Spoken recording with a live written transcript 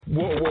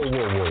Whoa.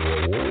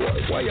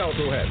 Why y'all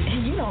so happy?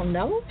 You don't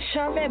know?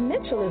 Charvette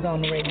Mitchell is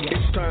on the radio.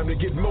 It's time to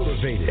get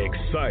motivated,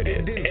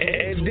 excited,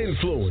 and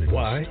influenced.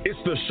 Why? It's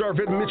the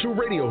Charvette Mitchell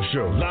Radio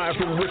Show, live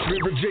from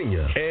Richmond,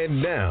 Virginia.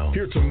 And now,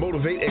 here to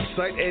motivate,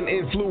 excite, and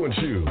influence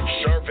you,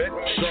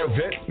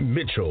 Charvette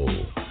Mitchell.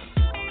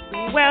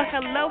 Well,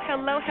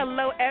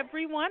 hello,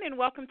 everyone, and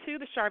welcome to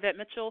the Charvette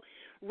Mitchell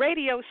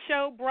Radio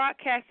Show,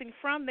 broadcasting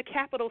from the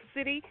capital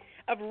city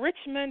of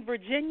Richmond,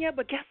 Virginia.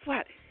 But guess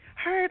what?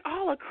 Heard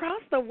all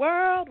across the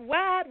World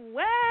Wide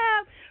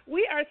Web.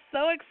 We are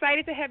so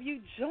excited to have you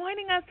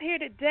joining us here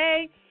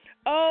today.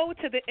 O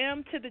to the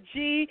M to the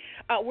G.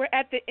 We're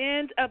at the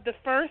end of the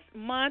first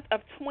month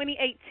of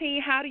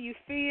 2018. How do you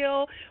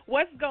feel?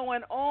 What's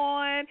going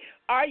on?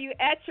 Are you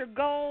at your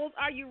goals?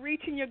 Are you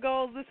reaching your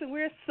goals? Listen,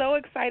 we're so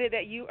excited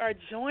that you are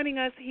joining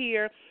us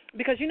here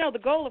because, you know, the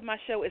goal of my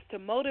show is to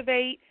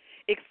motivate,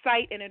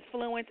 excite, and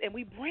influence, and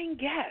we bring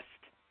guests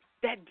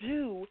that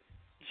do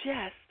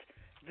just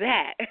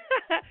that.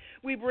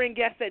 We bring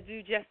guests that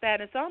do just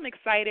that, and so I'm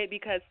excited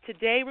because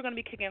today we're going to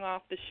be kicking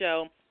off the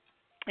show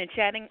and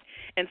chatting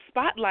and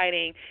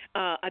spotlighting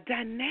a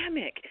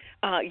dynamic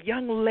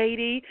young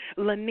lady.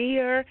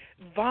 Lennaire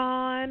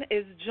Vaughn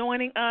is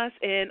joining us,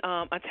 and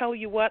I tell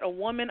you what, a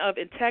woman of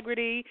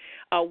integrity,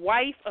 a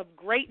wife of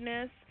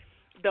greatness,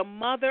 the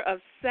mother of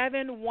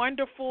 7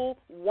 wonderful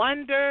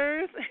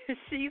wonders.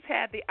 She's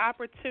had the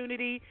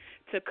opportunity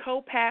to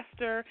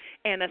co-pastor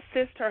and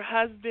assist her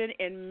husband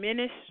in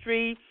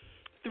ministry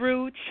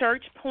through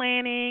church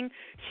planning.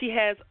 She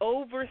has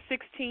over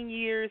 16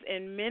 years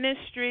in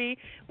ministry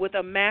with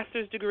a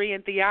master's degree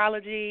in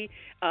theology,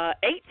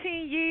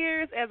 18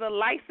 years as a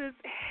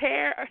licensed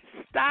hair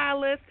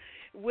stylist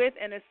with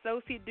an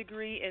associate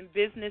degree in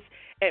business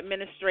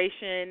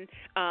administration,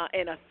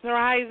 and a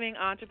thriving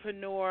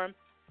entrepreneur.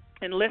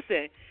 And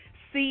listen,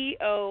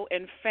 CEO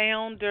and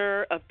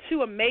founder of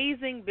 2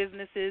 amazing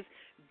businesses,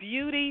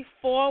 Beauty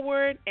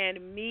Forward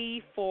and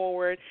Me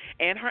Forward,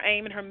 and her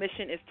aim and her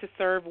mission is to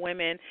serve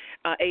women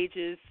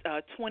ages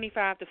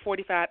 25 to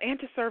 45 and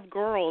to serve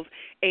girls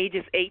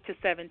ages 8 to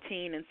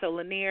 17. And so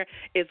Lennaire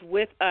is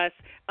with us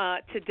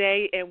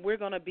today, and we're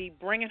going to be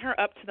bringing her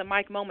up to the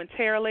mic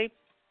momentarily.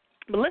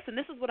 But listen,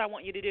 this is what I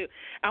want you to do.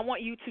 I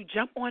want you to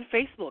jump on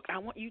Facebook. I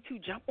want you to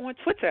jump on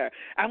Twitter.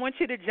 I want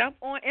you to jump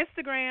on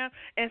Instagram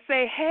and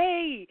say,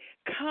 hey,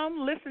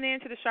 come listen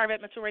in to the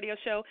Charvette Mitchell Radio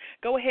Show.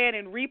 Go ahead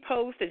and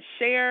repost and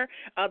share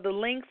the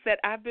links that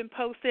I've been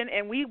posting.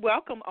 And we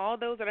welcome all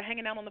those that are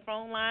hanging out on the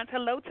phone lines.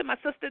 Hello to my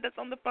sister that's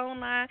on the phone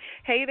line.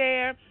 Hey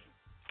there.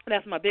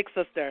 That's my big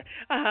sister.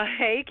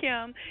 Hey,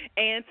 Kim.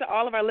 And to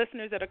all of our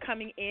listeners that are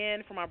coming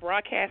in from our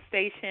broadcast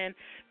station,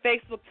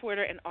 Facebook,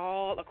 Twitter, and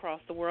all across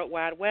the World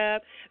Wide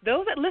Web.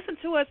 Those that listen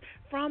to us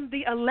from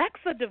the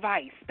Alexa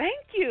device,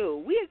 thank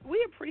you.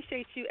 We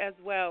appreciate you as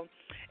well.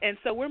 And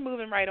so we're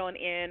moving right on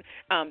in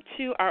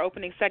to our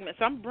opening segment.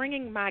 So I'm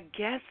bringing my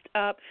guest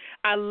up.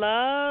 I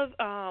love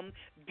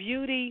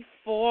Beauty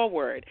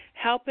Forward,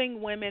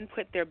 helping women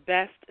put their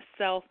best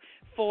self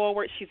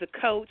forward. She's a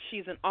coach.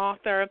 She's an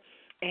author.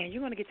 And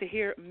you're going to get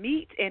to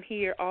meet and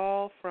hear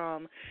all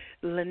from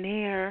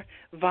Lennaire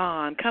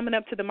Vaughn. Coming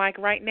up to the mic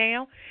right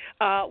now,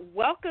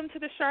 welcome to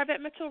the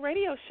Charvette Mitchell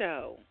Radio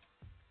Show.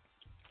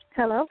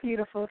 Hello,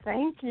 beautiful.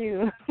 Thank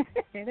you.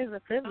 It is a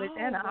privilege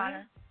and an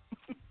honor.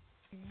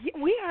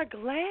 We are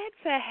glad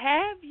to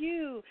have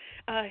you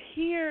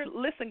here.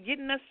 Listen,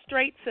 getting us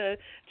straight to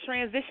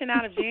transition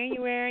out of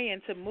January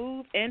and to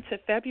move into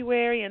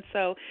February. And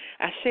so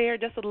I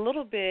shared just a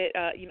little bit,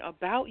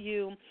 about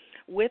you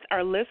with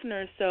our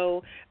listeners.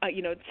 So,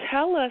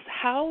 tell us,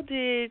 how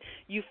did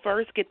you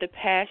first get the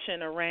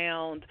passion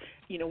around,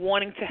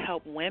 wanting to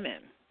help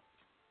women?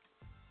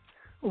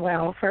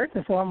 Well, first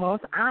and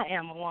foremost, I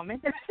am a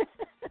woman.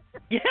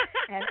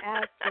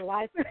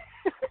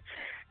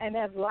 And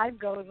as life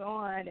goes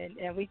on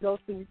and we go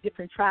through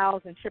different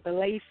trials and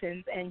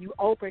tribulations and you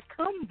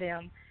overcome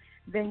them,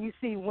 then you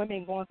see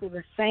women going through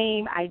the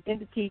same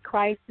identity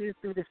crisis,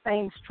 through the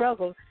same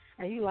struggle.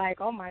 And you're like,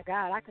 oh, my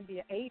God, I can be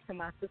an aid to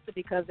my sister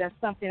because that's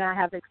something I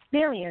have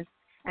experienced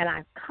and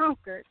I've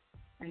conquered.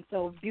 And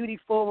so Beauty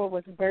Forward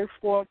was birthed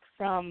forth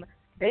from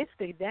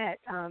basically that,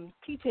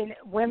 teaching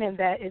women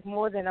that it's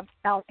more than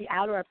about the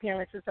outer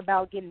appearance. It's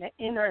about getting the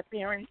inner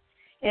appearance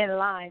in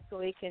line so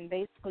it can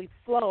basically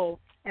flow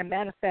and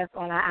manifest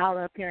on our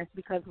outer appearance,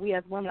 because we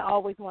as women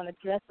always want to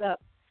dress up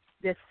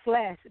this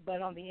flesh,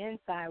 but on the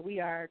inside we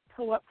are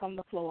toe up from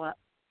the floor up.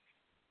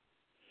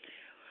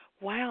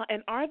 Wow.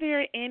 And are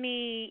there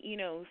any,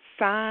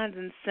 signs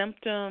and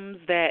symptoms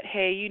that,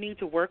 hey, you need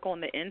to work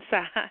on the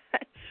inside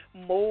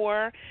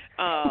more?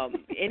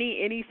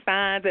 Any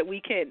signs that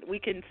we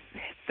can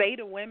say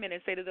to women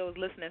and say to those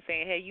listening,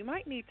 saying, hey, you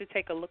might need to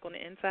take a look on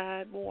the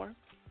inside more?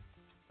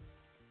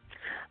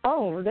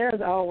 Oh,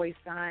 there's always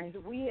signs.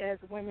 We as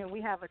women,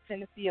 we have a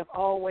tendency of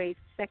always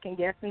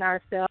second-guessing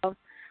ourselves.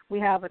 We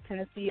have a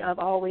tendency of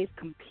always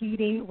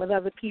competing with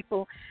other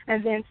people.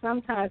 And then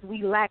sometimes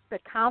we lack the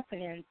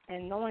confidence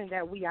in knowing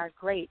that we are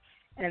great.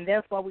 and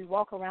therefore we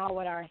walk around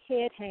with our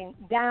head hanging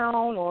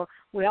down, or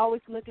we're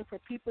always looking for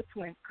people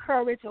to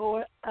encourage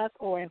us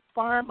or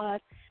inform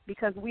us,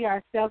 because we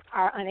ourselves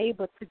are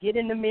unable to get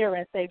in the mirror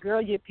and say,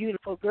 girl, you're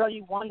beautiful, girl,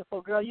 you're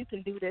wonderful, girl, you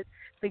can do this.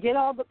 Forget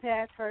all the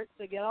past hurts,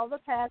 forget all the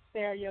past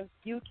failures,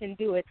 you can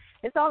do it.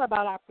 It's all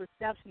about our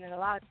perception, and a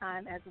lot of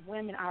times as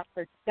women, our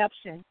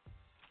perception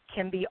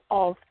can be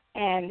off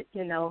and,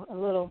 a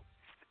little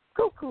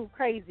cuckoo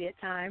crazy at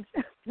times.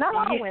 Not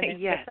all women,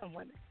 yes. but some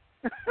women.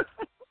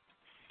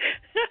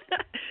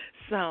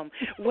 Some.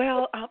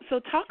 Well, so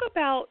talk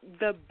about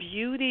the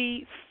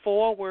Beauty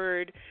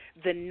Forward,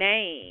 the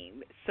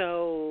name.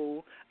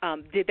 So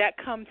did that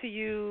come to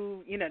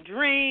you in a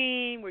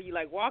dream? Were you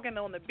like walking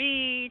on the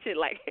beach? And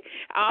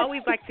I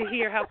always like to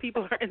hear how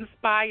people are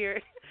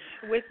inspired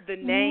with the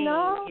name,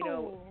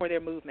 for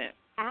their movement.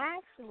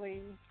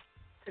 Actually,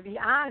 to be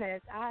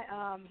honest,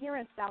 I here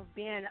in South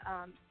Bend,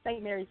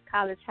 St. Mary's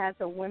College has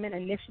a Women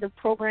Initiative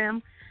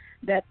program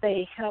that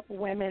they help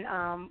women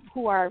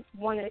who are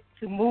wanting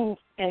to move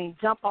and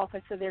jump off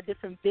into their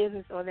different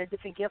business or their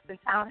different gifts and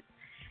talents,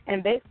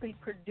 and basically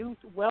produce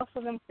wealth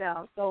for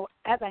themselves. So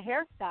as a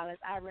hairstylist,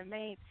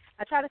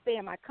 I try to stay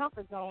in my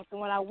comfort zone. So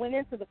when I went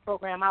into the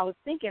program, I was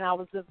thinking I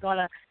was just going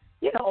to,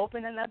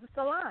 open another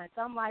salon.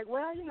 So I'm like,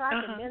 well,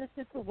 I can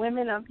minister to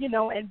women,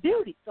 and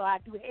beauty. So I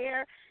do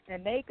hair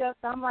and makeup.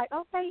 So I'm like,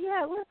 okay,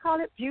 yeah, we'll call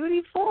it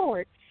Beauty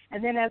Forward.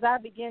 And then as I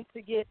began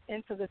to get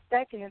into the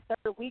second and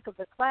third week of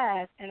the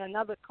class, and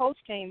another coach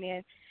came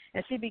in,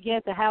 and she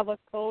began to have us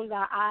close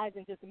our eyes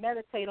and just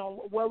meditate on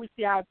where we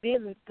see our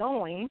business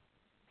going.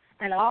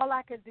 And all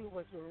I could do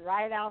was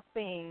write out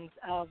things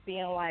of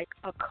being like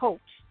a coach.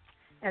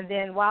 And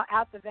then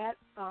after that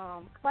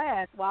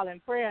class, while in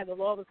prayer, the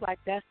Lord was like,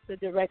 that's the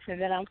direction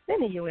that I'm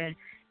sending you in.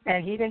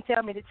 And he didn't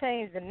tell me to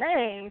change the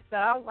name, so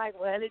I was like,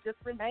 well, it just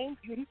remains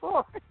Beauty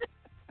Forward.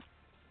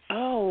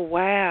 Oh,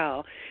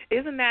 wow.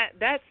 Isn't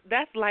that's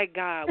like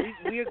God.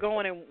 We are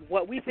going in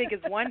what we think is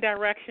one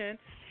direction,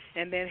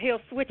 and then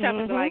he'll switch up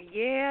and be like,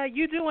 yeah,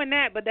 you doing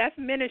that, but that's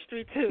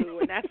ministry too,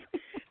 and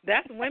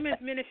that's women's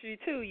ministry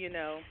too,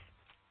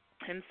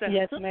 And so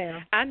yes,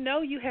 ma'am. I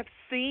know you have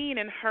seen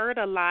and heard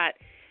a lot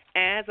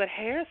as a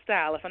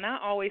hairstylist, and I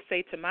always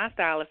say to my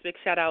stylist, big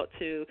shout out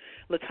to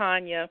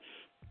LaTanya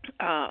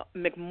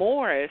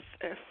McMorris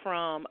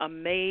from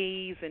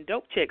Amaze and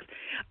Dope Chicks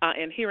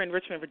and here in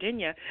Richmond,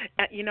 Virginia.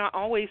 I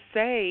always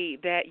say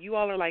that you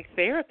all are like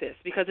therapists,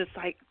 because it's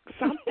like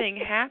something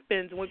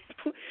happens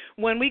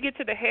when we get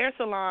to the hair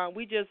salon.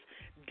 We just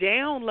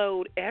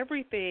download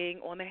everything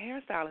on the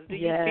hairstylist. Do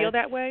you feel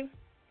that way?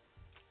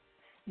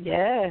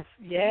 Yes.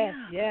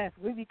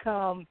 We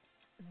become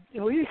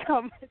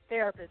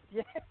therapists.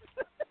 Yes.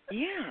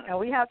 Yeah. And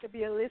we have to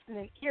be a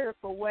listening ear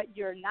for what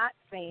you're not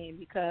saying,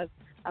 because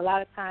a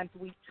lot of times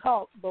we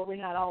talk, but we're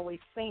not always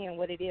saying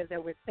what it is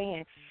that we're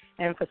saying.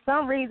 And for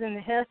some reason,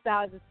 the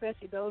hairstylists,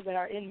 especially those that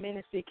are in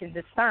ministry, can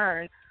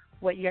discern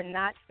what you're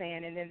not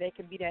saying, and then they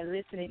can be that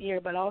listening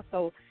ear, but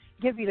also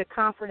give you the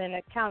comfort and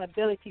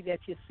accountability that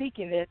you're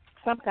seeking that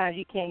sometimes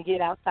you can't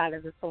get outside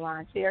of the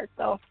salon chair.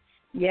 So,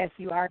 yes,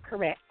 you are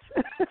correct.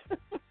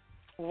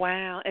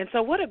 Wow. And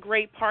so what a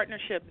great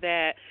partnership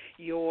that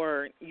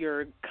your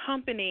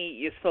company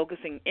is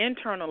focusing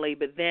internally,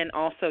 but then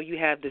also you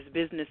have this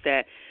business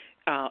that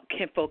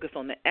can focus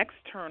on the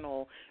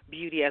external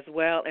beauty as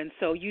well. And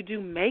so you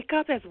do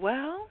makeup as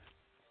well?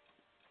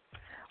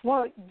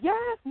 Well,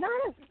 yes.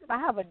 I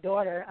have a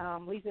daughter,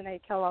 Lisa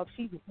Nay Kellogg.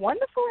 She's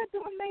wonderful at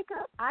doing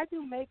makeup. I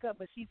do makeup,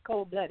 but she's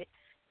cold-blooded.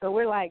 So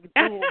we're like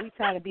we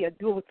trying to be a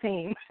dual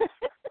team.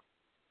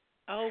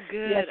 Oh,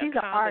 good. Yeah, she's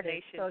an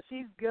artist, so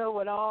she's good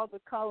with all the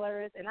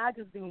colors, and I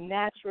just do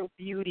natural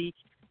beauty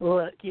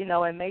look,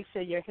 and make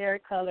sure your hair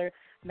color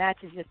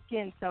matches your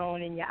skin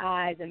tone and your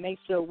eyes, and make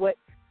sure what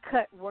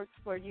cut works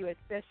for you,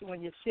 especially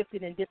when you're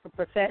shifted in different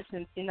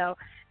professions,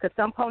 because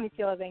some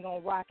ponytails ain't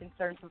going to rock in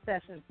certain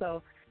professions.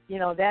 So,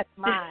 that's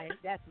my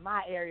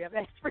area of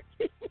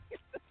expertise.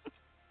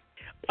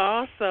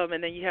 Awesome.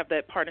 And then you have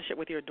that partnership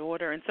with your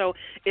daughter. And so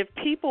if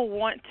people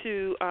want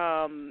to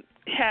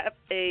have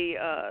a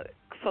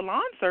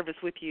salon service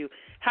with you,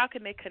 how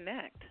can they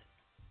connect?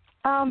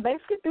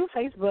 Basically through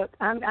Facebook.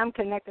 I'm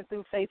connected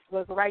through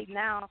Facebook. Right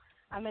now,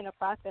 I'm in the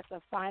process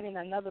of finding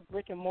another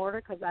brick and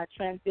mortar, because I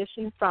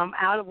transitioned from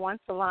out of one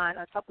salon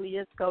a couple of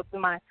years ago to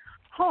my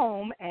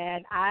home,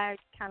 and I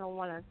kind of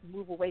want to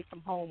move away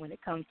from home when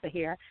it comes to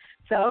hair.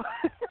 So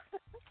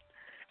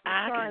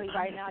currently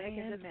right now, they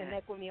can just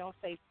connect with me on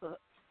Facebook.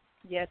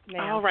 Yes,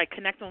 ma'am. All right,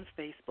 connect on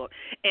Facebook.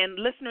 And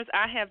listeners,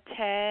 I have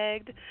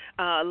tagged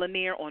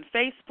Lennaire on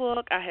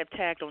Facebook. I have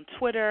tagged on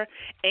Twitter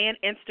and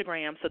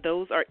Instagram. So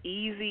those are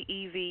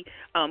easy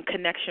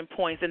connection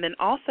points. And then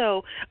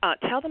also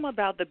tell them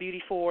about the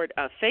Beauty Forward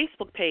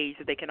Facebook page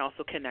that they can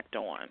also connect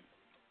on.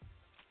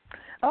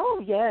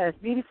 Oh, yes,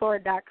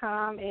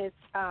 beautyforward.com. It's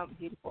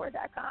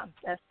beautyforward.com.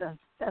 That's the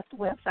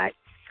website.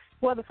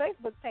 Well, the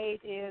Facebook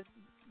page is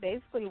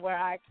basically where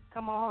I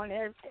come on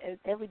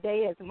every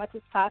day as much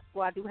as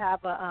possible. I do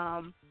have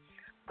a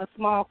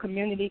small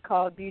community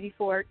called Beauty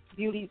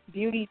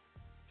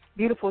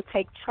beautiful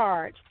Take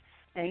Charge.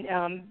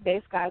 And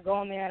basically, I go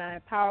on there and I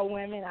empower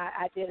women.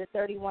 I did a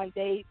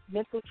 31-day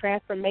mental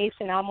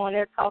transformation. I'm on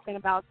there talking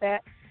about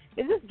that.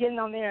 It's just getting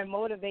on there and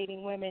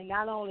motivating women,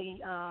 not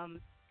only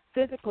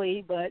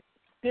physically, but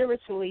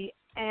spiritually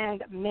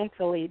and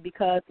mentally,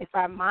 because if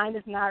our mind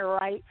is not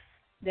right,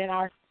 then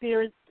our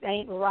spirit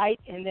ain't right,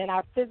 and then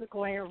our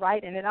physical ain't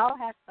right, and it all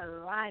has to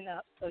line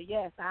up. So,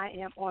 yes, I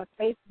am on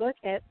Facebook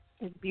at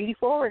Beauty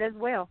Forward as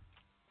well.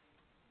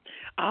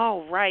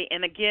 All right.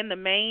 And, again, the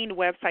main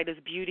website is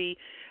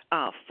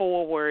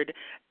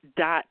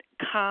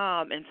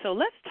beautyforward.com. And so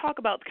let's talk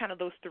about kind of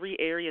those three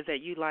areas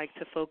that you like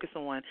to focus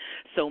on.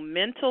 So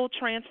mental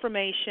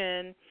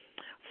transformation,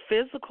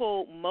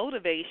 physical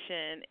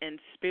motivation, and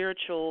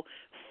spiritual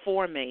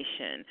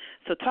formation.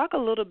 So talk a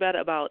little bit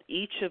about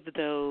each of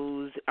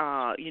those,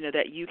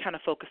 that you kind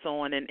of focus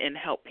on and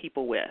help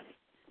people with.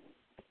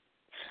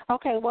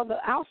 Okay, well,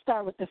 I'll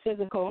start with the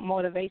physical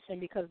motivation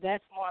because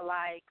that's more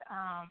like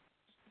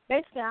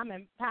basically I'm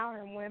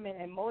empowering women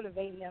and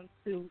motivating them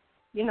to,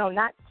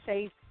 not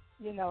chase,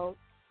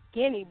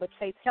 skinny, but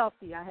chase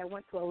healthy. I had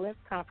went to a LIMS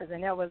conference,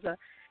 and there was a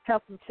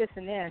health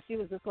nutrition there, and she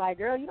was just like,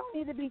 girl, you don't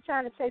need to be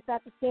trying to chase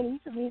after skinny. You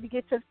just need to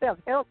get yourself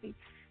healthy.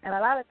 And a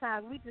lot of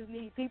times we just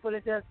need people to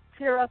just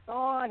cheer us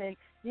on and,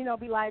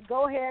 be like,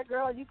 go ahead,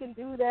 girl, you can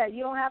do that.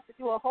 You don't have to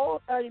do a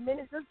whole 30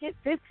 minutes. Just get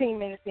 15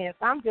 minutes in.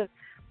 So I'm just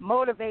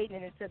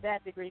motivating it to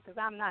that degree because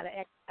I'm not an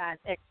exercise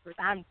expert.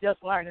 I'm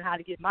just learning how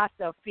to get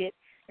myself fit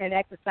and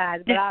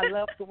exercise. But I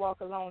love to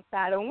walk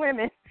alongside of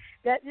women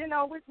that,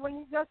 when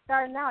you're just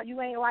starting out, you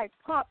ain't like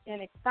pumped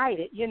and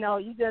excited.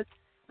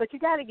 But you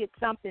got to get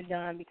something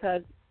done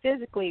because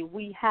physically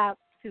we have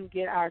to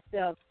get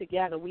ourselves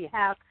together. We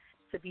have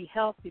to be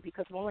healthy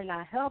because when we're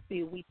not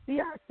healthy, we see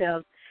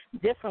ourselves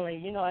differently.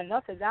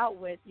 Enough is out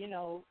with,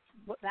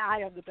 the eye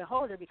of the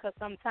beholder because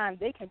sometimes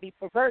they can be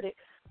perverted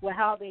with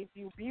how they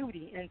view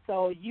beauty. And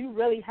so you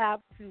really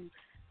have to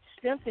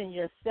strengthen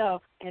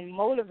yourself and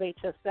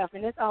motivate yourself.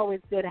 And it's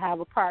always good to have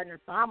a partner.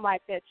 So I'm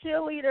like that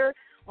cheerleader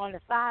on the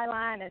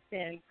sideline that's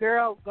saying,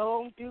 girl,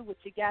 go and do what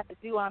you got to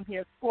do. I'm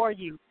here for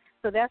you.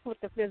 So that's what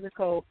the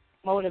physical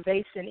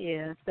motivation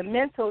is. The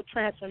mental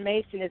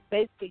transformation is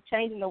basically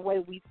changing the way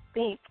we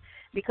think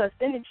because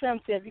Cindy Trim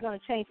said if you're going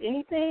to change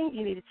anything,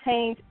 you need to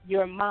change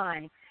your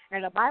mind.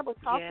 And the Bible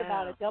talks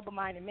about a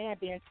double-minded man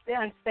being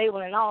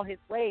unstable in all his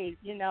ways,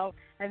 and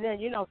then,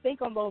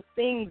 think on those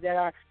things that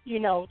are,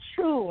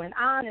 true and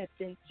honest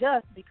and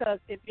just because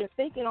if you're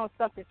thinking on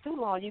something too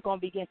long, you're going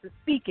to begin to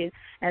speak it.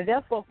 And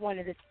therefore, when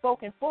it is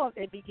spoken forth,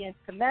 it begins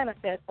to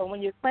manifest. But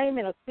when you're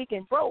claiming or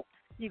speaking broke,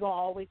 you're going to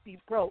always be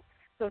broke.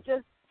 So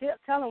just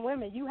telling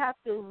women you have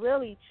to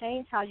really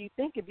change how you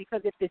think it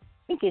because if it's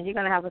thinking, you're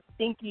going to have a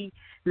stinky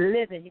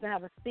living. You're going to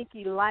have a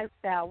stinky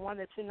lifestyle, one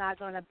that you're not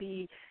going to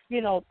be,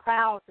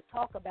 proud to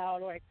talk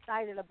about or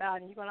excited about.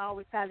 And you're going to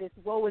always have this,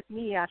 woe is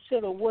me, I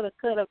should have, would have,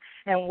 could have,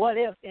 and what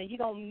if. And you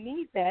don't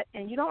need that.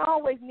 And you don't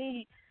always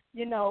need,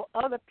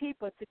 other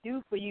people to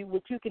do for you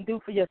what you can do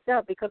for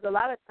yourself because a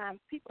lot of times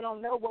people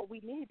don't know what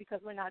we need because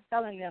we're not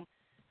telling them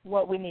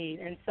what we need.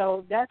 And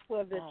so that's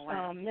where the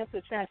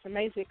mental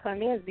transformation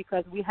comes in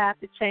because we have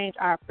to change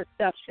our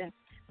perception.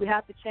 We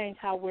have to change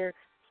how we're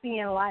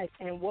seeing life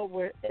and what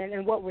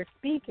we're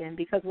speaking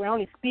because we're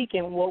only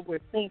speaking what we're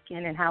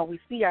thinking and how we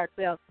see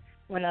ourselves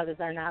when others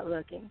are not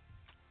looking.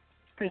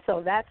 And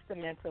so that's the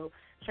mental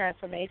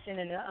transformation.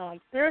 And the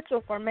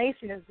spiritual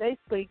formation is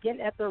basically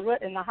getting at the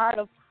root and the heart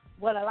of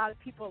what a lot of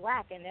people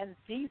lack, and that's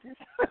Jesus.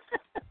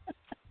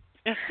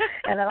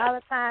 And a lot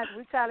of times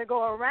we try to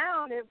go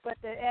around it, but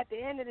at the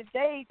end of the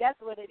day,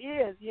 that's what it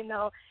is.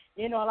 A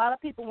lot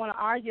of people want to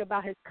argue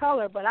about his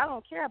color, but I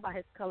don't care about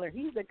his color.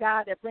 He's a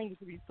God that brings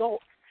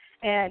results,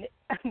 and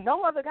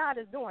no other God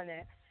is doing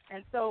that.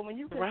 And so when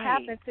you can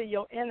tap into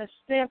your inner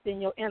strength and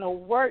your inner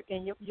work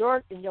and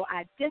your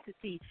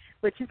identity,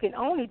 but you can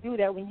only do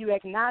that when you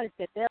acknowledge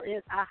that there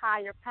is a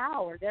higher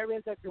power. There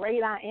is a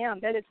great I am.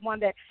 That is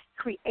one that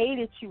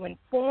created you and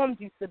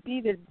formed you to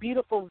be this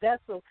beautiful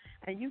vessel,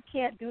 and you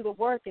can't do the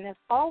work, and it's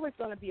always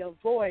going to be a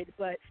void.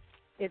 But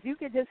if you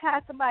could just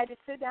have somebody to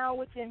sit down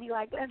with you and be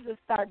like, let's just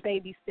start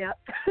baby steps.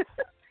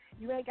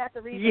 You ain't got to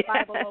read the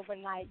Bible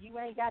overnight. You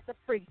ain't got to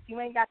preach. You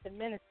ain't got to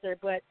minister,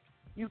 but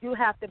you do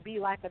have to be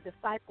like a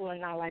disciple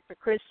and not like a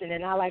Christian.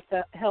 And I like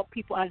to help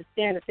people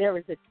understand that there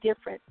is a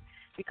difference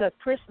because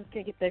Christians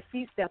can get their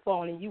feet stepped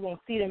on and you won't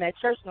see them at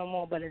church no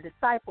more. But a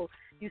disciple,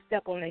 you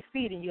step on their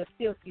feet and you'll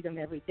still see them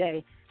every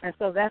day. And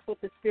so that's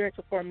what the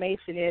spiritual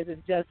formation is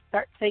just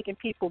start taking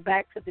people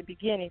back to the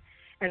beginning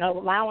and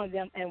allowing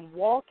them and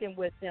walking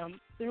with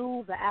them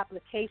through the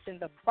application,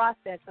 the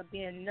process of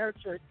being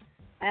nurtured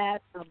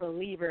as a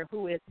believer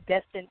who is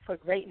destined for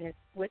greatness,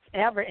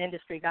 whichever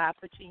industry God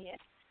puts you in.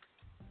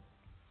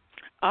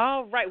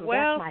 All right. So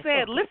well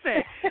said. Focus.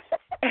 Listen,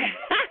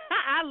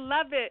 I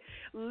love it.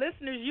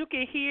 Listeners, you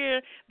can hear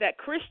that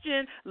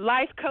Christian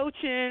life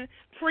coaching,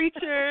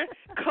 preacher,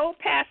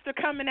 co-pastor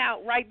coming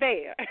out right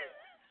there.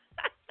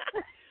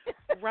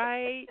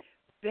 Right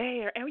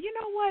there. And you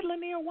know what,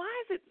 Lennaire, why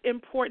is it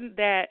important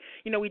that,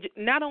 we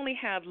not only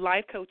have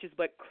life coaches,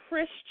 but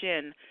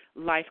Christian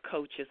life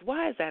coaches?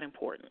 Why is that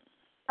important?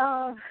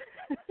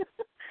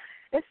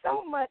 There's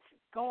so much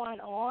going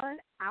on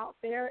out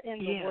there in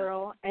the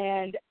world,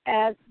 and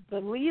as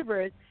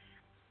believers,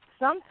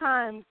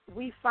 sometimes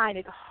we find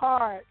it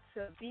hard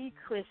to be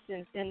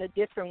Christians in the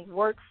different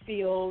work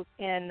fields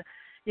and,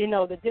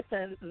 the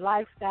different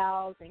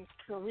lifestyles and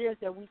careers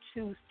that we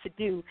choose to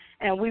do,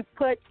 and we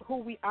put who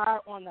we are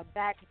on the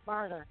back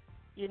burner.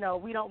 We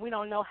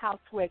don't know how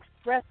to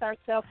express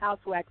ourselves, how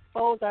to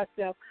expose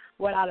ourselves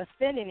without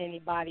offending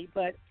anybody.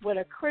 But with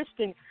a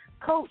Christian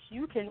coach,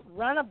 you can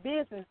run a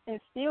business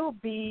and still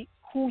be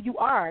who you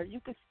are. You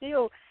can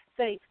still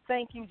say,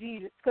 thank you,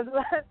 Jesus. Because a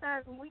lot of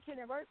times when we get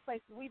in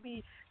workplaces, we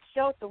be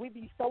sheltered, we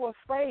be so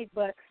afraid,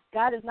 but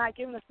God has not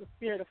given us the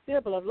spirit of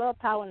fear, but of love,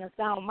 power, and a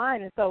sound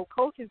mind. And so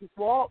coaches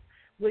walk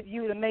with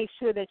you to make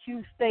sure that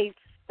you stay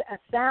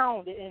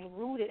sound and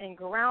rooted and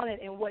grounded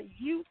in what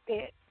you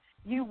said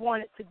you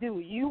want it to do.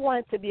 You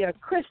want it to be a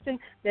Christian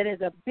that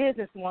is a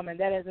businesswoman,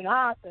 that is an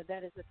author,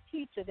 that is a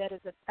teacher, that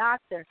is a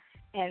doctor.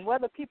 And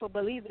whether people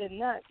believe it or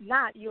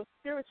not, your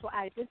spiritual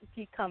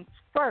identity comes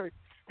first,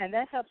 and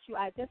that helps you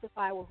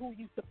identify with who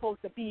you're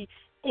supposed to be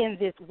in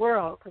this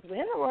world, because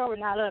we're in the world, we're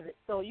not of it.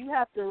 So you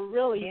have to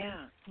really,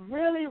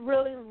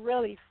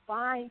 really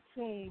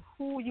fine-tune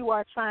who you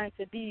are trying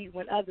to be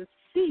when others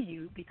see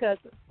you, because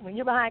when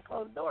you're behind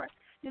closed doors,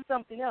 you're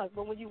something else.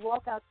 But when you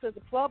walk out to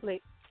the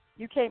public,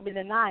 you can't be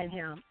denying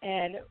him.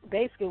 And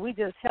basically, we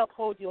just help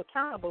hold you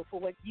accountable for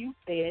what you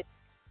said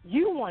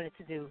you wanted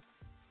to do.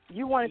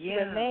 You wanted to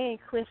remain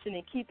Christian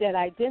and keep that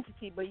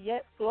identity, but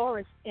yet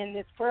flourish in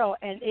this world,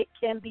 and it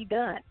can be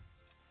done.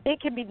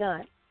 It can be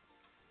done.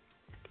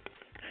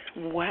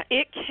 Well,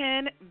 it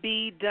can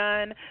be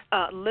done.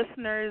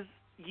 Listeners,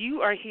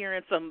 you are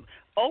hearing some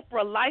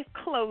Oprah life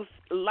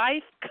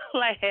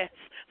class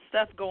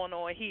stuff going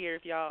on here,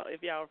 if y'all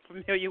are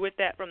familiar with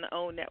that from the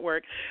OWN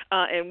Network.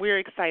 And we're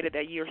excited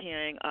that you're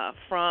hearing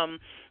from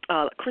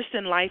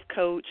Christian life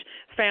coach,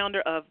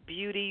 founder of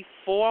Beauty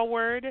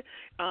Forward.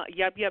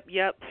 Yep.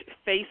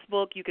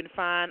 Facebook, you can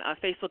find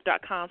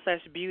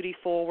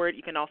facebook.com/beautyforward.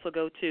 You can also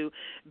go to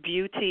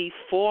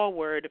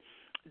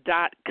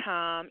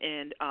beautyforward.com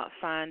and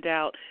find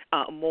out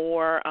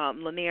more.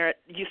 Lennaire,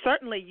 you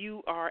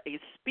are a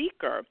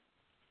speaker.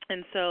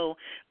 And so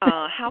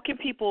how can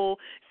people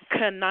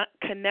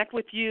connect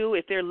with you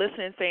if they're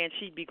listening saying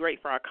she'd be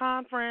great for our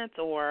conference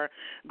or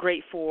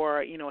great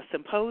for, a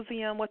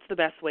symposium? What's the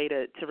best way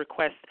to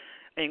request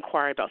and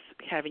inquire about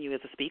having you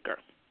as a speaker?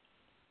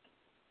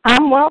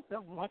 I'm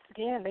welcome. Once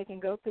again, they can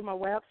go through my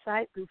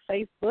website, through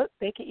Facebook.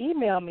 They can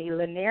email me,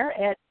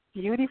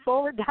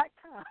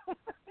 Lennaire@beautyforward.com.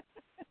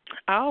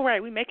 All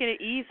right, we're making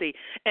it easy.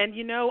 And,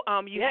 you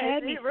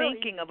had me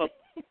thinking of a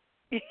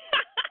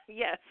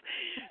yes.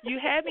 You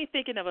had me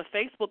thinking of a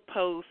Facebook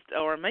post,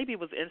 or maybe it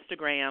was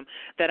Instagram,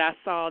 that I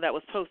saw that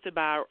was posted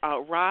by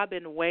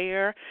Robin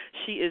Ware.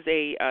 She is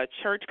a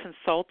church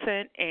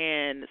consultant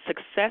and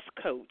success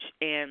coach,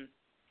 and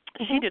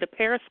she did a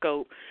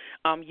Periscope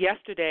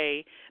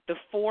yesterday, the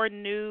 4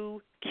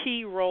 new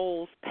key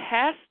roles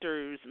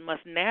pastors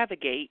must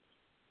navigate.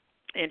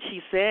 And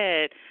she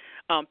said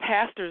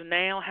pastors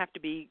now have to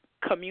be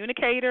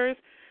communicators,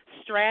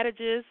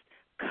 strategists,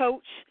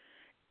 coach,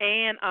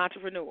 and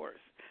entrepreneurs.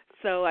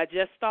 So I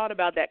just thought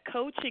about that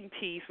coaching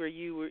piece where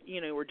you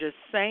were just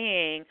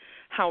saying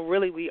how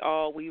really we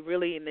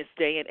really in this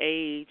day and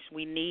age,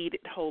 we need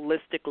it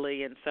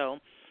holistically. And so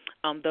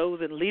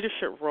those in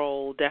leadership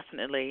role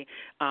definitely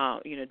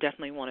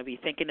want to be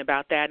thinking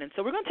about that. And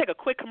so we're going to take a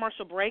quick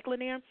commercial break,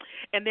 Lennaire,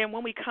 and then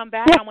when we come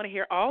back, I want to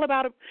hear all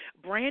about a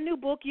brand new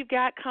book you've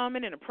got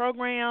coming in a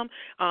program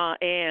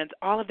and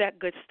all of that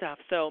good stuff.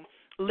 So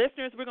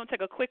listeners, we're going to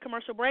take a quick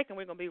commercial break, and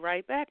we're going to be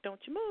right back.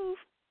 Don't you move.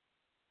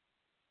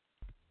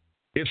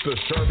 It's the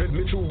Charvette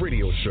Mitchell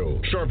Radio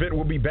Show. Charvette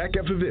will be back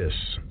after this.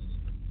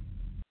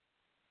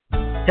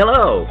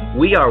 Hello,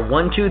 we are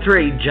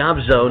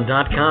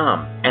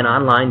 123jobzone.com, an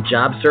online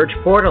job search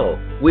portal.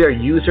 We are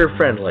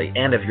user-friendly,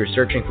 and if you're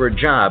searching for a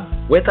job,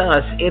 with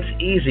us,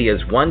 it's easy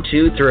as 1,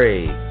 2,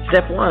 3.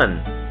 Step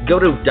 1, go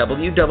to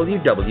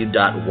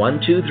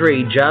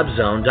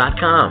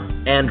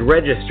www.123jobzone.com and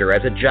register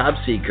as a job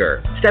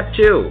seeker. Step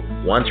 2,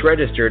 once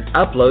registered,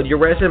 upload your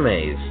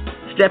resumes.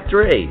 Step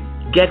 3,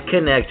 get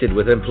connected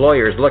with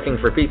employers looking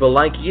for people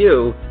like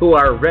you who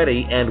are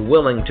ready and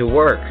willing to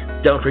work.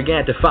 Don't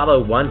forget to follow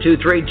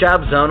 123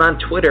 Job Zone on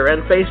Twitter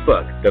and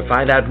Facebook to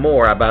find out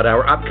more about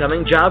our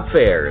upcoming job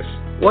fairs.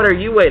 What are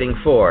you waiting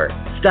for?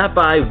 Stop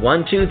by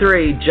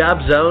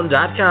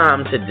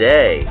 123jobzone.com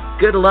today.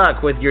 Good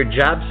luck with your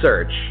job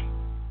search.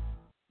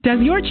 Does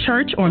your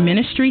church or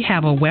ministry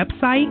have a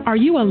website? Are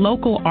you a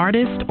local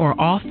artist or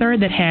author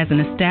that has an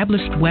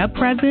established web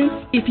presence?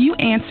 If you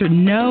answered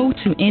no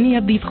to any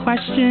of these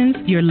questions,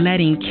 you're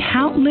letting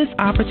countless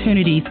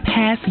opportunities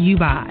pass you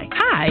by.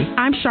 Hi,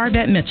 I'm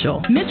Charvette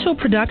Mitchell. Mitchell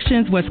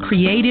Productions was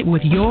created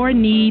with your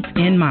needs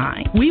in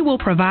mind. We will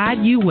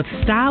provide you with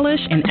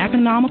stylish and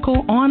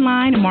economical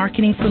online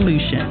marketing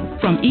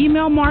solutions. From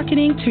email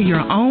marketing to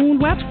your own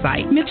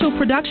website, Mitchell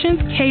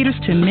Productions caters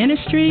to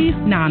ministries,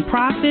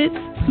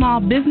 nonprofits,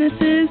 small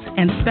businesses,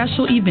 and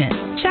special events.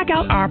 Check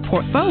out our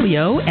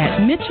portfolio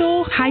at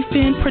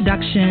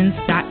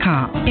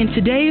mitchell-productions.com. In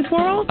today's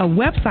world, a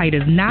website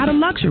is not a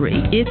luxury,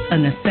 it's a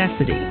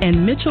necessity.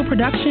 And Mitchell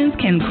Productions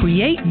can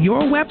create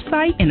your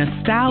website in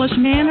a stylish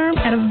manner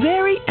at a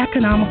very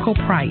economical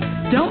price.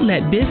 Don't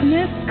let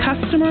business,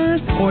 customers,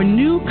 or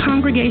new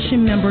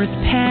congregation members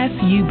pass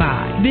you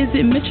by.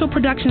 Visit Mitchell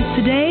Productions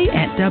today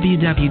at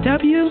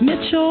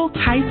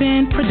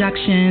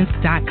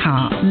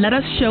www.mitchell-productions.com. Let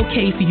us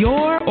showcase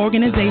your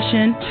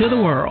organization to the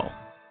world.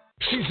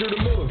 She's here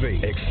to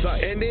motivate,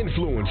 excite, and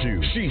influence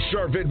you. She's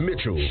Charvette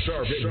Mitchell.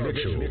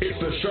 It's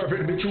the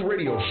Charvette Mitchell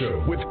Radio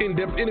Show with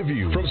in-depth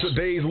interviews from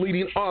today's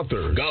leading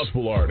authors,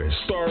 gospel artists,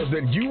 stars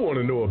that you want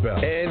to know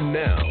about. And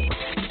now,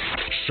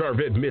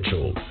 Charvette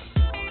Mitchell.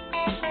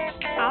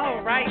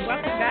 All right,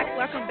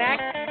 welcome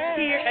back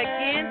here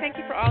again. Thank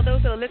you for all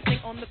those that are listening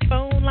on the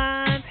phone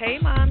lines. Hey,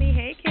 Mommy.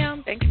 Hey,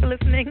 Kim. Thanks for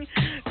listening.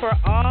 For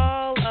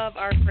all of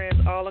our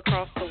friends all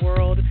across the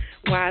world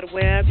wide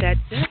web that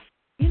just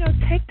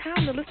take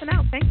time to listen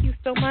out. Thank you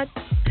so much.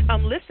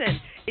 Listen,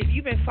 if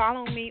you've been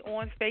following me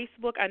on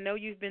Facebook, I know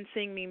you've been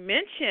seeing me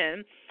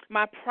mention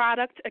my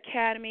product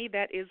academy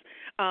that is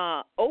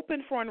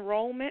open for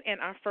enrollment in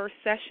our first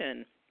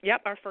session.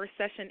 Yep, our first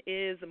session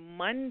is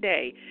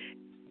Monday.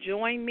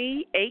 Join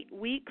me 8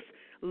 weeks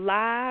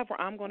live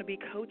where I'm going to be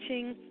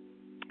coaching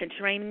and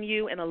training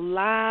you in a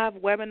live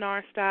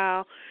webinar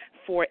style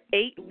for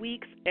 8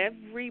 weeks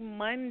every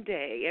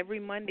Monday at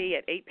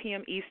 8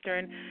 p.m.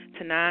 Eastern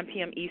to 9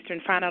 p.m.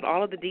 Eastern. Find out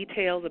all of the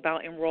details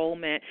about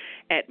enrollment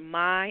at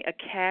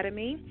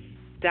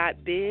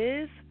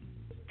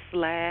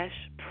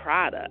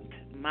myacademy.biz/product.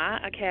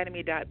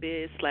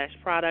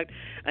 myacademy.biz/product.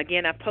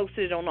 Again, I've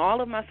posted it on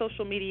all of my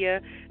social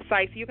media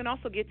sites. You can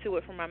also get to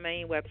it from my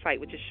main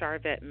website, which is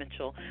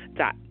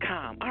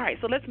charvettemitchell.com. All right,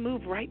 so let's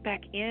move right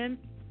back in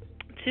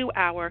to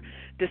our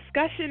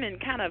discussion and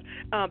kind of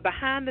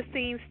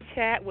behind-the-scenes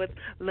chat with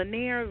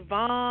Lennaire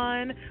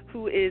Vaughn,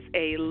 who is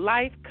a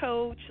life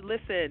coach.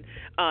 Listen,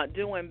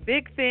 doing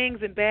big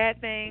things and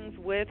bad things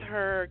with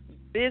her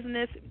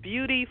business,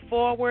 Beauty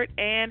Forward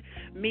and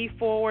Me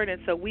Forward.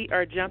 And so we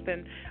are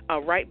jumping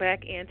right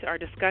back into our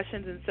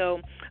discussions. And so,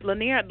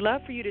 Lennaire, I'd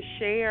love for you to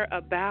share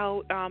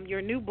about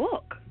your new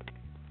book.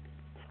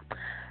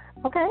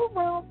 Okay,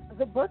 well,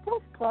 the book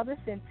was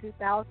published in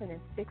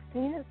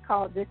 2016. It's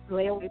called This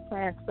Layaway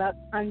Plan Sucks,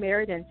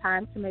 Unmarried and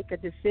Time to Make a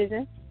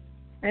Decision.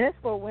 And it's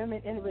for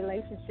women in a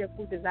relationship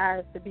who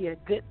desires to be a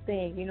good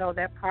thing. You know,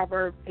 that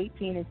Proverbs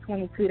 18 and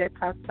 22 that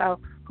talks about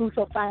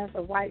whoso finds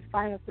a wife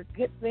finds a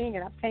good thing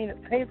and obtain the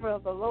favor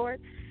of the Lord.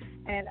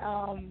 And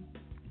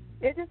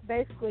it just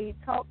basically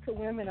talks to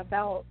women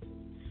about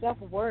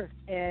self-worth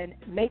and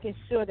making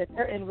sure that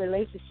they're in a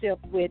relationship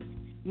with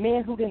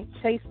men who didn't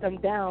chase them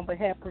down but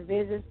had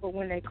provisions for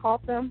when they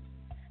caught them,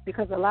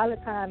 because a lot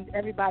of times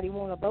everybody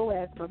wants a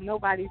Boaz, but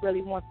nobody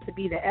really wants to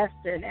be the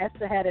Esther. And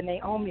Esther had a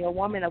Naomi, a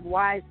woman of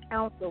wise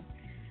counsel,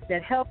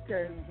 that helped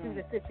her through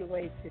the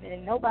situation.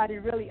 And nobody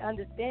really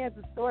understands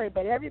the story,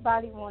 but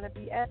everybody wants to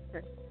be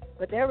Esther.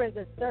 But there is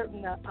a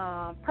certain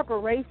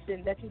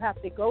preparation that you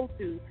have to go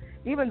through,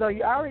 even though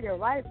you're already a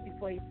wife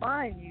before he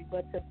finds you.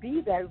 But to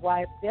be that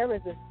wife, there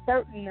is a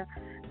certain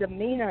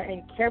demeanor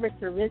and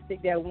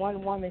characteristic that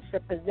one woman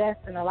should possess.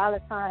 And a lot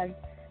of times,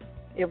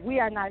 if we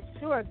are not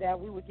sure of that,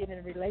 we would get in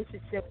a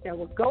relationship that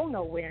would go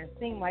nowhere and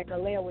seem like a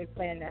layaway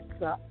plan that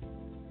sucks.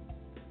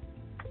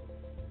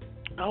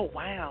 Oh,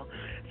 wow.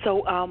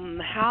 So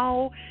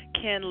how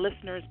can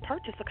listeners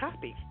purchase a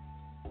copy?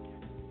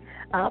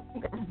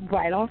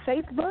 Right on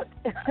Facebook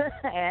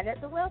and at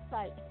the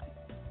website.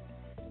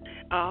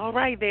 All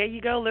right, there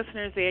you go,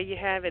 listeners. There you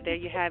have it.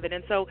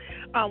 And so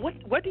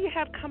what do you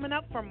have coming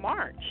up for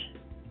March?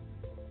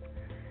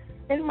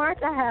 In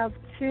March, I have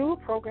 2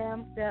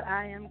 programs that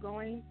I am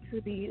going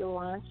to be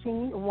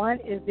launching. One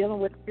is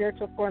dealing with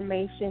spiritual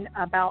formation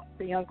about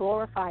the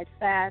unglorified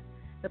fast,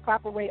 the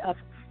proper way of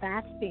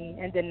fasting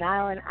and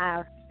denying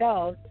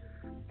ourselves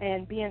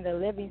and being the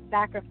living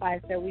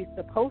sacrifice that we're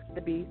supposed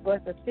to be. So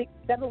it's a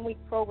 7-week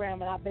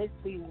program, and I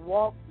basically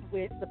walk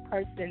with the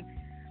person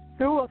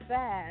through a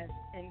fast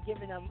and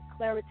giving them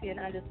clarity and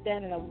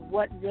understanding of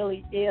what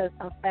really is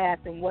a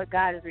fast and what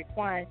God is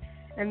requiring,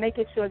 and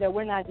making sure that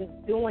we're not just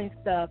doing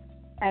stuff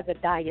as a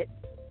diet,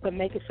 but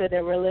making sure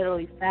that we're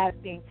literally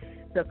fasting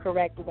the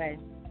correct way.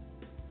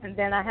 And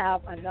then I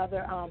have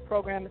another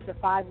program. It's a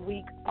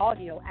 5-week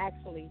audio,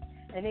 actually,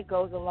 and it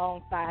goes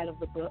alongside of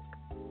the book.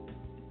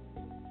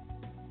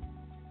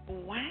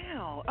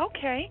 Wow.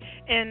 Okay.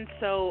 And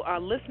so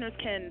listeners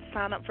can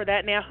sign up for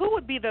that. Now, who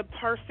would be the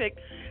perfect,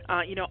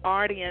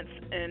 audience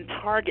and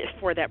target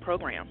for that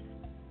program?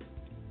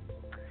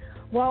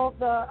 Well,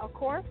 of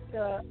course,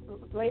 this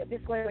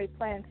layaway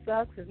plan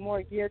sucks is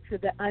more geared to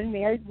the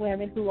unmarried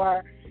women who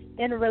are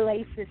in a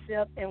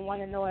relationship and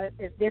want to know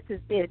if this is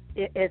it,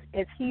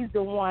 if he's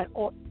the one,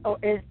 or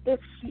if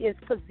she is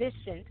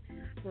positioned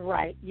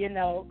right,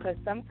 because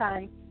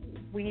sometimes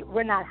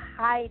we're not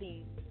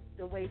hiding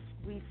the way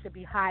we should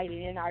be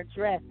hiding in our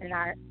dress, in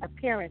our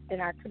appearance, in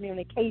our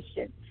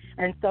communication.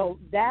 And so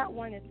that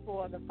one is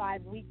for the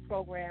 5-week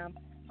program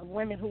of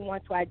women who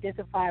want to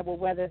identify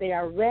whether they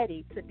are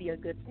ready to be a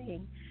good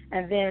thing.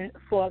 And then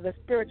for the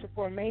spiritual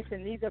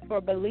formation, these are for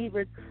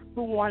believers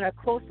who want a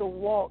closer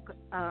walk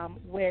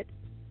with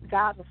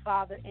God the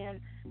Father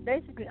and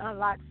basically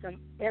unlock some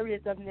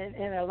areas of in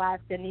their life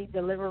that need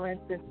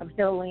deliverance and some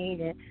healing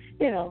and,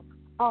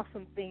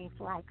 awesome things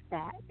like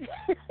that.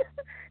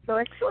 So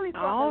it's truly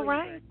all believers,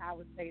 right. I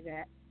would say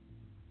that.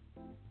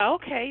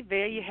 Okay,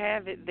 there you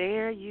have it.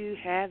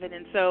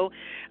 And so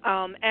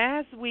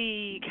as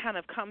we kind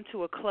of come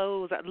to a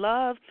close, I'd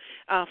love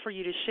for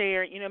you to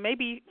share,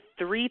 maybe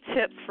 3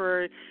 tips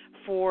for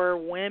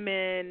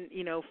women,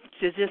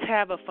 to just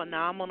have a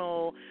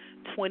phenomenal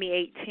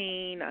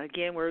 2018.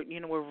 Again,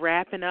 we're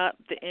wrapping up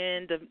the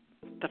end of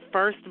the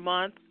first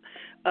month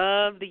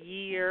of the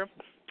year,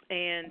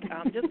 and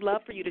just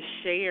love for you to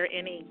share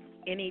any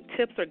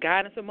tips or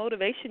guidance or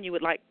motivation you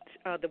would like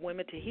the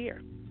women to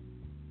hear.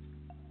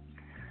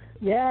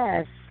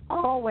 Yes,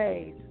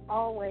 always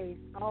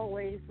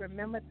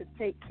remember to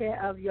take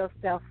care of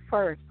yourself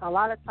first. A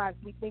lot of times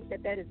we think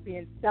that is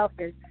being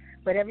selfish,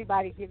 but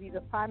everybody give you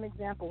the prime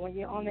example. When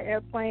you're on the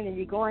airplane and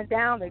you're going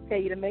down, they tell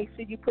you to make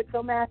sure you put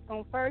your mask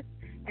on first,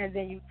 and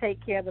then you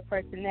take care of the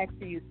person next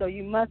to you. So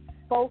you must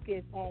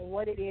focus on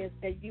what it is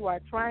that you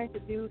are trying to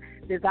do,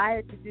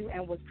 desire to do,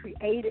 and was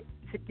created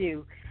to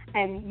do.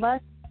 And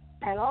must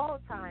at all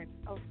times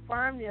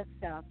affirm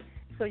yourself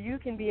so you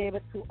can be able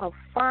to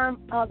affirm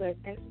others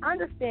and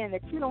understand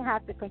that you don't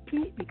have to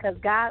compete because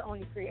God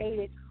only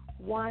created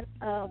one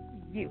of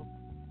you.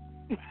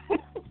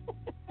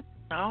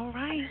 All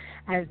right.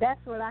 And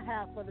that's what I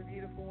have for the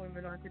beautiful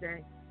women on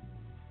today.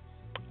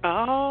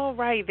 All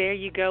right, there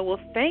you go. Well,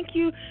 thank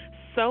you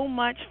so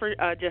much for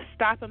just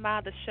stopping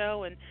by the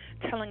show and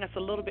telling us a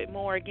little bit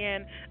more.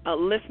 Again,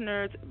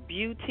 listeners,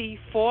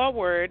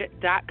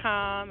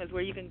 beautyforward.com is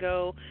where you can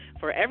go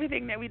for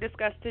everything that we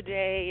discussed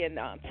today and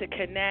to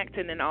connect,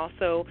 and then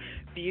also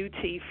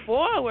Beauty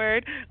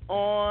Forward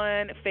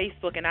on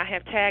Facebook. And I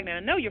have tagged, and I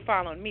know you're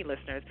following me,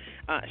 listeners,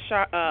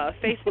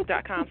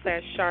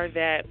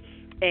 Facebook.com/Charvette.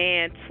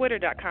 And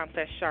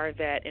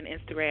Twitter.com/Charvette and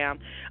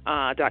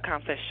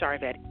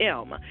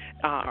Instagram.com/CharvetteM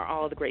are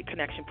all the great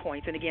connection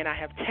points. And again, I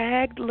have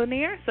tagged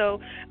Lennaire,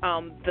 so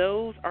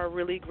those are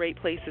really great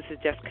places to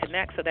just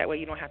connect, so that way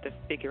you don't have to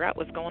figure out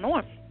what's going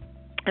on.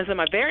 And so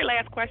my very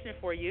last question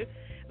for you,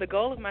 the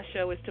goal of my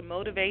show is to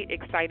motivate,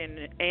 excite,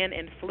 and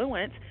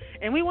influence,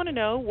 and we want to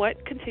know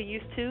what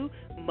continues to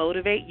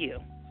motivate you.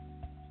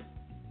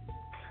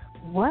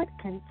 What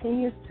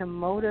continues to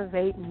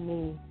motivate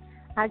me?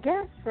 I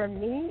guess for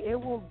me, it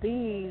will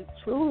be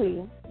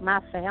truly my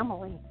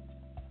family.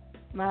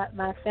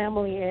 My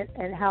family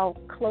and how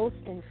close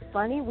and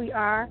funny we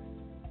are,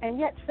 and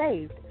yet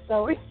saved.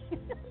 So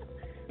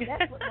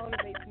that's what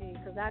motivates me,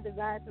 because I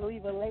desire to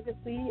leave a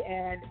legacy,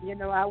 and,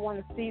 I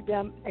want to see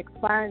them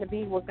aspiring to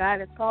be what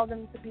God has called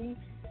them to be.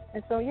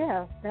 And so,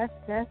 yeah, that's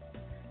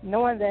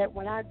knowing that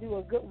when I do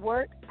a good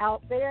work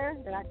out there,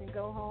 that I can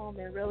go home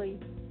and really,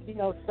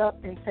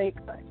 sup and take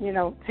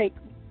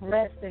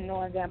rest, and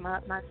knowing that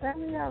my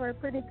family are a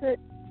pretty good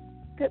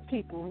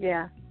people,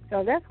 yeah.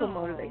 So that's what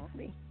motivates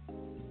me.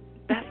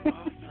 That's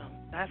awesome.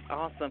 That's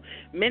awesome.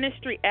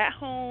 Ministry at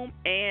home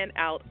and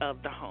out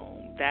of the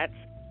home. That's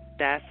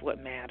what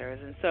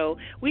matters. And so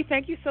we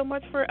thank you so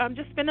much for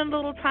just spending a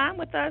little time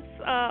with us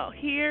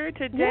here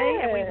today,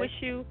 Yes. and we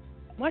wish you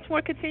much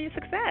more continued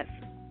success.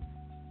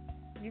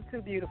 You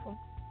too, beautiful.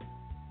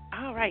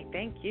 All right,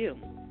 thank you.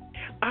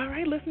 All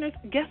right, listeners,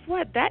 guess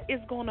what? That is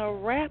going to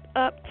wrap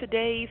up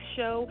today's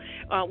show.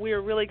 We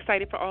are really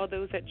excited for all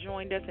those that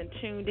joined us and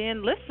tuned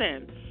in.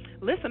 Listen,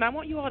 I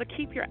want you all to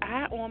keep your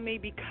eye on me,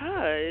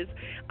 because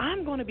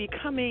I'm going to be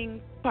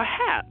coming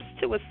perhaps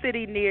to a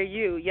city near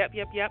you. Yep.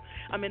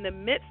 I'm in the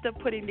midst of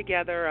putting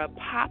together a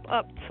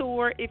pop-up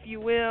tour, if you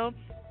will.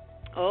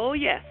 Oh,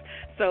 yes.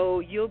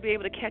 So you'll be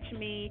able to catch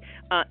me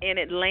in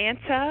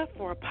Atlanta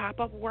for a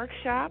pop-up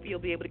workshop. You'll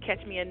be able to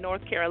catch me in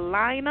North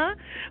Carolina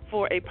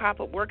for a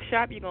pop-up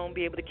workshop. You're going to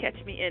be able to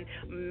catch me in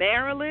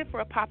Maryland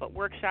for a pop-up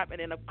workshop. And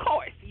then, of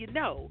course,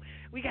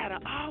 we got to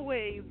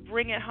always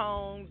bring it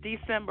home,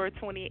 December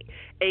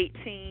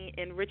 2018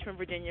 in Richmond,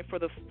 Virginia, for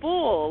the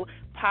full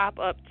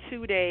pop-up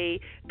 2-day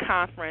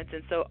conference.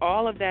 And so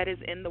all of that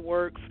is in the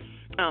works.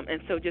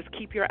 And so just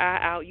keep your eye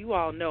out. You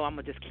all know I'm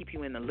going to just keep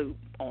you in the loop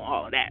on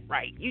all of that,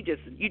 right? You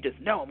just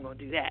know I'm going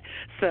to do that.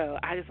 So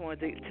I just wanted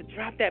to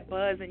drop that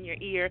buzz in your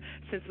ear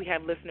since we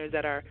have listeners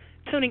that are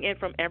tuning in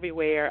from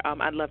everywhere.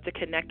 I'd love to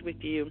connect with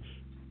you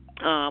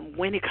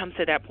when it comes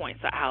to that point.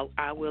 So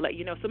I will let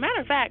you know. So matter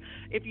of fact,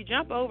 if you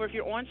jump over, if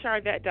you're on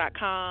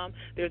Charvette.com,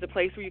 there's a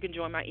place where you can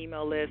join my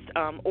email list.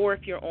 Or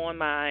if you're on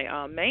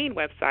my main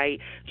website,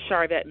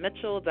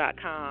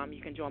 CharvetteMitchell.com,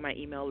 you can join my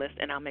email list,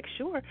 and I'll make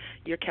sure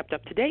you're kept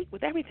up to date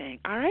with everything.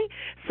 All right?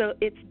 So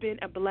it's been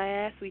a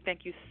blast. We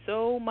thank you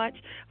so much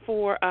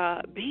for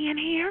being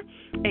here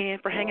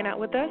and for hanging out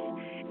with us.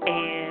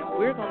 And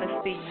we're going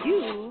to see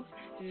you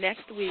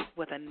next week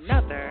with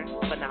another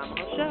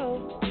phenomenal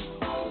show.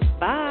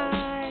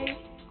 Bye.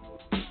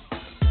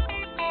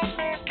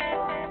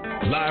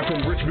 Live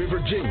from Richmond,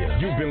 Virginia,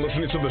 you've been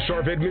listening to the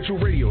Charvette Mitchell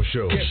Radio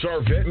Show. Get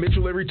Charvette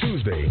Mitchell every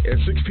Tuesday at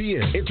 6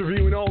 p.m.,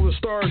 interviewing all the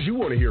stars you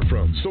want to hear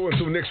from. So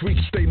until next week,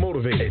 stay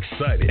motivated,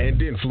 excited,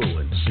 and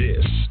influenced.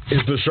 This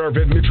is the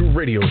Charvette Mitchell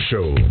Radio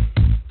Show.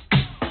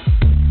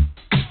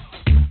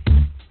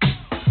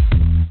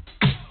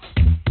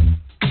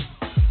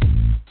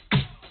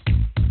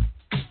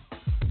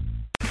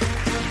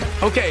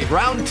 Okay,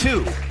 round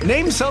two.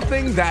 Name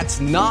something that's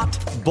not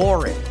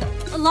boring.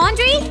 A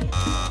laundry?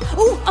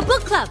 Ooh, a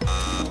book club.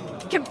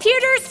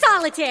 Computer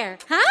solitaire,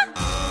 huh?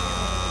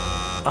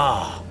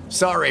 Ah, oh,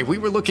 sorry, we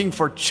were looking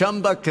for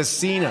Chumba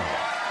Casino.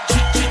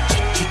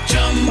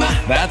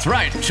 That's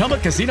right,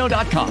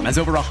 ChumbaCasino.com has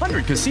over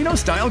 100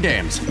 casino-style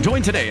games.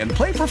 Join today and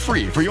play for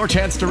free for your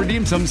chance to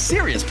redeem some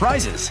serious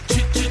prizes.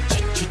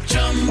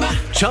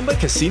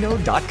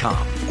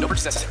 ChumbaCasino.com. No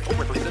purchase necessary. Void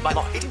where prohibited by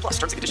law. 18+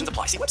 terms and conditions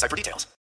apply. See website for details.